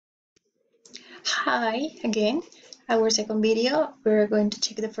Hi again. Our second video, we're going to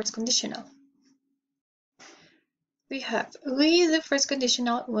check the first conditional. We use the first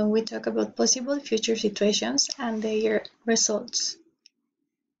conditional when we talk about possible future situations and their results.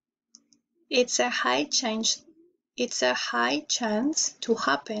 It's a high chance to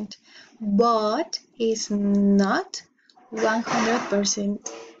happen, but it's not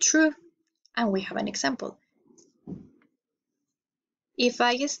 100% true. And we have an example. If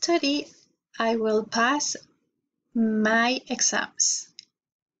I study, I will pass my exams.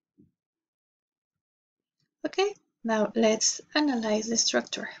 Okay, now let's analyze the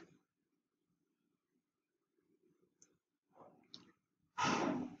structure.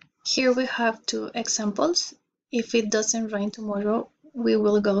 Here we have two examples. If it doesn't rain tomorrow, we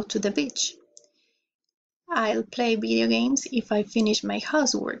will go to the beach. I'll play video games if I finish my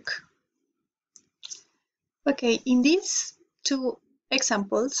housework. Okay, in these two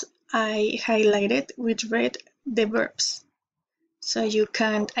examples, I highlighted with red the verbs, so you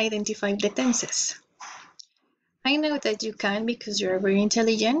can identify the tenses. I know that you can because you are very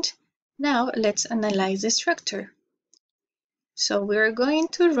intelligent. Now let's analyze the structure. So we're going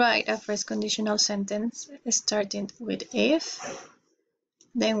to write a first conditional sentence starting with if.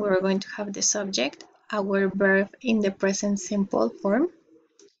 Then we're going to have the subject, our verb in the present simple form,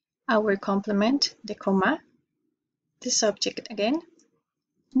 our complement, the comma, the subject again.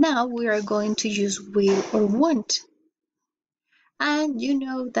 Now we are going to use will or want. And you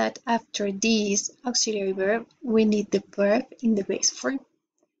know that after this auxiliary verb, we need the verb in the base form.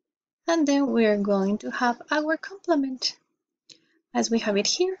 And then we are going to have our complement, as we have it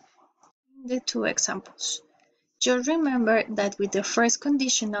here in the two examples. Just remember that with the first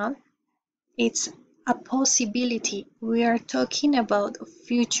conditional, it's a possibility. We are talking about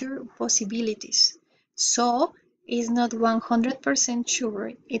future possibilities. So it's not 100%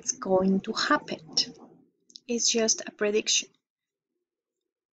 sure it's going to happen. It's just a prediction.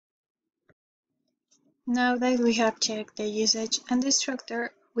 Now that we have checked the usage and the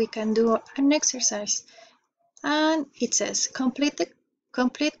structure, we can do an exercise. And it says complete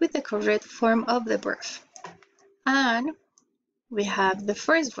with the correct form of the verb. And we have the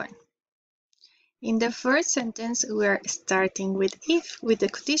first one. In the first sentence, we are starting with if with the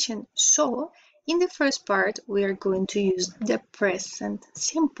condition. So in the first part, we are going to use the present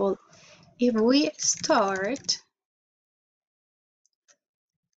simple. If we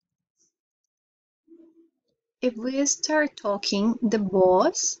start talking, the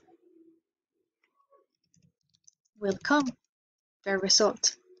boss will come, the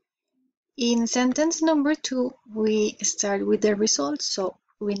result. In sentence number 2, we start with the result, so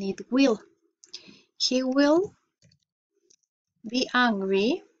we need will. He will be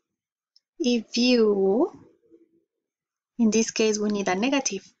angry if you, in this case, we need a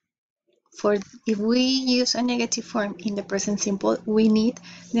negative. If we use a negative form in the present simple, we need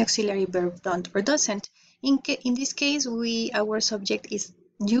the auxiliary verb don't or doesn't. In this case, our subject is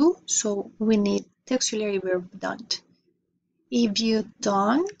you, so we need the auxiliary verb don't. If you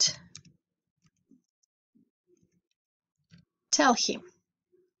don't, tell him.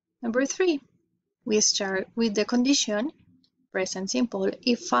 Number 3, we start with the condition, present simple.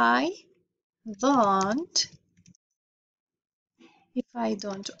 If I don't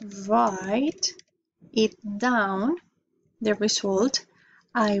write it down, the result,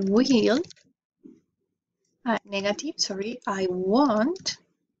 I will, negative, sorry, I won't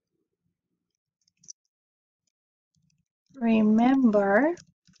remember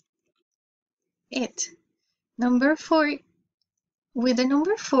it. Number 4, with the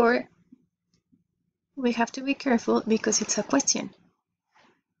number 4, we have to be careful because it's a question.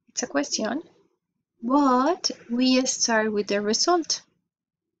 It's a question, but we start with the result.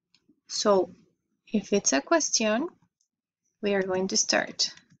 So if it's a question, we are going to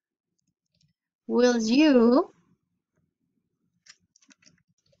start. Will you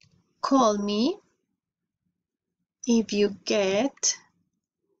call me if you get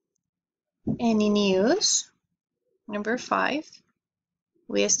any news? Number 5,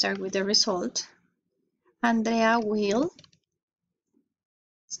 we start with the result. Andrea will,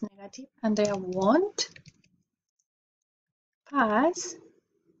 it's negative, Andrea won't pass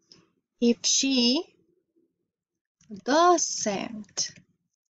if she doesn't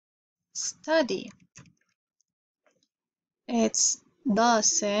study. It's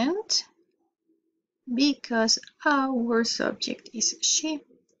doesn't because our subject is she.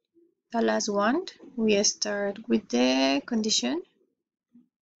 The last one, we start with the condition.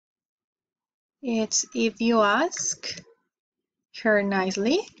 It's if you ask her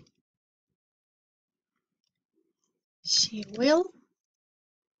nicely, she will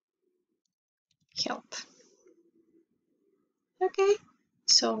help. Okay,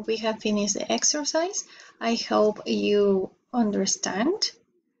 so we have finished the exercise. I hope you understand.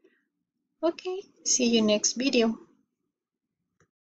 Okay, see you next video.